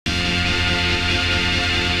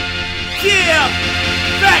Yeah,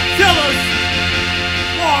 Fat Killahz,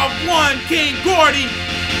 Marv 1, King Gordy,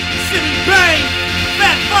 City Bang,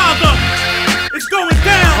 Fat Father. It's going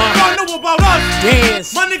down. Y'all know about us.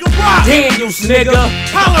 Dance. My nigga Rock. Daniels, nigga.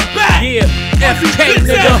 Holla back. Yeah. FK,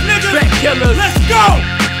 nigga. Fat Killahz. Let's go.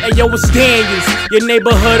 Hey yo, it's Daniels, your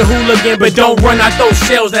neighborhood hooligan, but don't run out those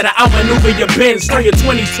shells that'll outmaneuver your bins. Throw your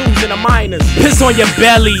 22s in the minors, piss on your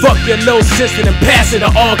belly, fuck your little sister and pass it to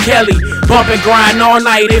R. Kelly. Bump and grind all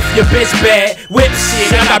night if your bitch bad. Whip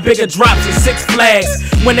shit, I got bigger drops than Six Flags.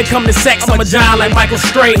 When it come to sex, I'm a giant like Michael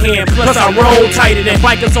Strahan. Plus I roll tighter than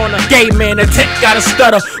bikers on a gay man. The tech got a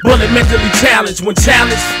stutter, bullet mentally challenged. When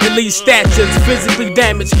challenged, it leaves statues physically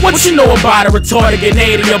damaged. What you know about a retarded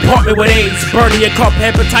grenade in your apartment with AIDS? Burning your cup,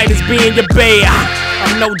 hepatitis B in your bed.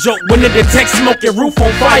 I'm no joke. When the detect smoke, your roof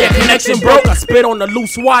on fire. Connection broke, I spit on the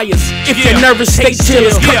loose wires. If you're nervous, stay chill.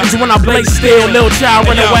 It's when I blaze still. Little child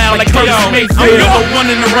running wild like Curtis Mayfield. I'm number one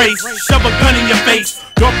in the race. Shove a gun in your face.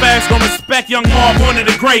 Your fast gon' respect young Marv, one of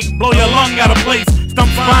the great. Blow your lung out of place. Stump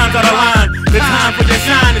spines out of line. The time for your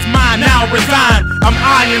shine is mine. Now resign. I'm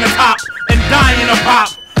eyeing the top and dying to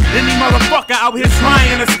pop. Any motherfucker out here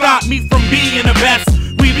trying to stop me from being the best.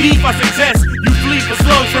 We beef, I suggest. You flee for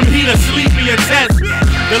slugs from heat or sleep in your chest.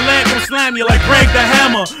 The leg will slam you like Greg the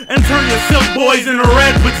Hammer and turn your silk boys into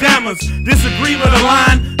red pajamas. Disagree with a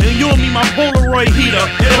line and you'll need my Polaroid heater.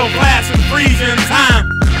 It'll flash and freeze you in time.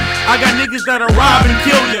 I got niggas that'll rob and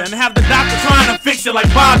kill you and have the doctor trying to fix you like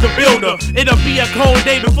Bob the Builder. It'll be a cold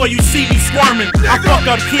day before you see me squirming. I fuck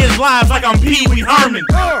up kids' lives like I'm Pee Wee Herman.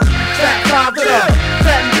 Fat father,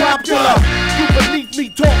 fat and popular. You beneath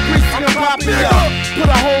me, talk greasy and popular. Put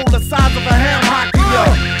a hole the size of a ham hockey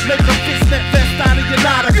up. Make a fishnet vest out of your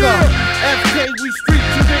Nautica. FK, we street,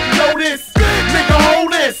 you didn't know this. Nigga,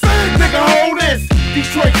 hold this. Nigga, hold this.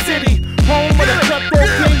 Detroit City, home of the cutthroat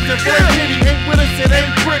kings and Fred Kitty. Ain't with us, it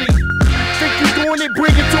ain't pretty. Think you doing it,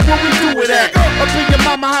 bring it to where we do it at. Up in your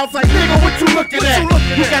mama house like, nigga, what you looking at?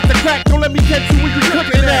 You got the crack, don't let me catch you when you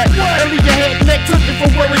cooking at. And leave your head and neck looking for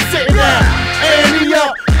where it's sitting at. And he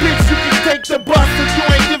up, bitch, you can take the bus if you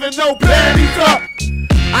ain't giving no panties up.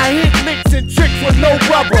 I hit licks and tricks with no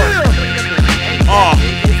rubber.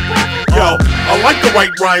 Yo, I like to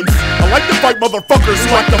write rhymes. I like to fight motherfuckers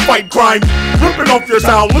who like to fight crime. Ripping off your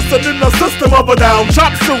sound, listening to system up or down.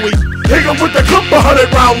 Chop suey, hit 'em with the clip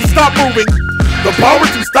 100 rounds. Stop moving. The power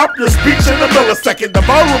to stop your speech in a millisecond. The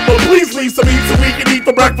barroom will please leave some meat so we can eat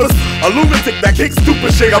for breakfast. A lunatic that kicks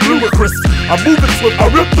stupid shit, I'm ludicrous. I'm moving swift, I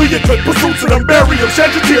rip through your clip, pursuits and bury them.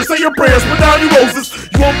 Shed your tears, say your prayers, put down your roses.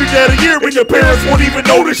 You won't be dead a year when your parents won't even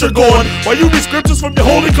notice you're gone. While you read scriptures from your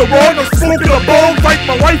holy Quran, I'm smoking a bone, fight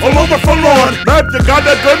my wife all over for lawn. Now if you got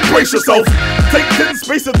that gun, brace yourself. Take 10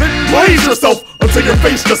 space and then blaze yourself until your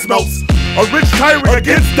face just melts. A rich tyrant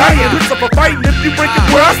against dying, hits up a fighting. If you break it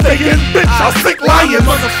where I stay in, bitch, I'll sick lion.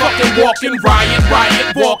 Motherfucking walking,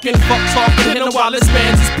 riot, walking, fuck talking, hit him while this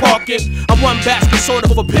man's is parking. I'm one basket soda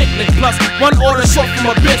for a picnic, plus one order short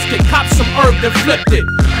from a biscuit. Cop some herb, then flipped it.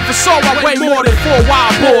 For so I weigh more than 4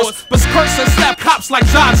 wild boars, but curse and slap cops like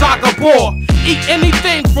Zsa Zsa Gabor. Eat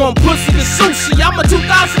anything from pussy to sushi. I'm a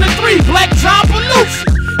 2003 Black John Belushi.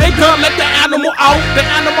 They done let the animal out, the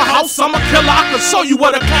animal house. I'm a killer, I can show you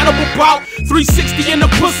what a cannibal bout. 360 in the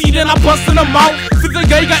pussy, then I bust in the mouth. Fix the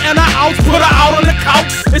Jaeger and I out, put her out on the couch.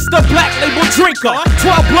 It's the black label drinker,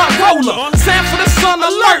 12 blunt roller. Stand for the sun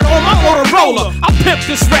alert on my Motorola. I pimp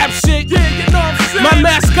this rap shit, yeah, you know what I'm saying. My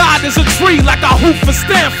mascot is a tree like I hoop for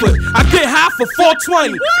Stanford. I get high for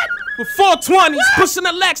 420. What? For 420s, pushing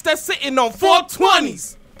the Lex that's sitting on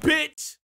 420s, bitch.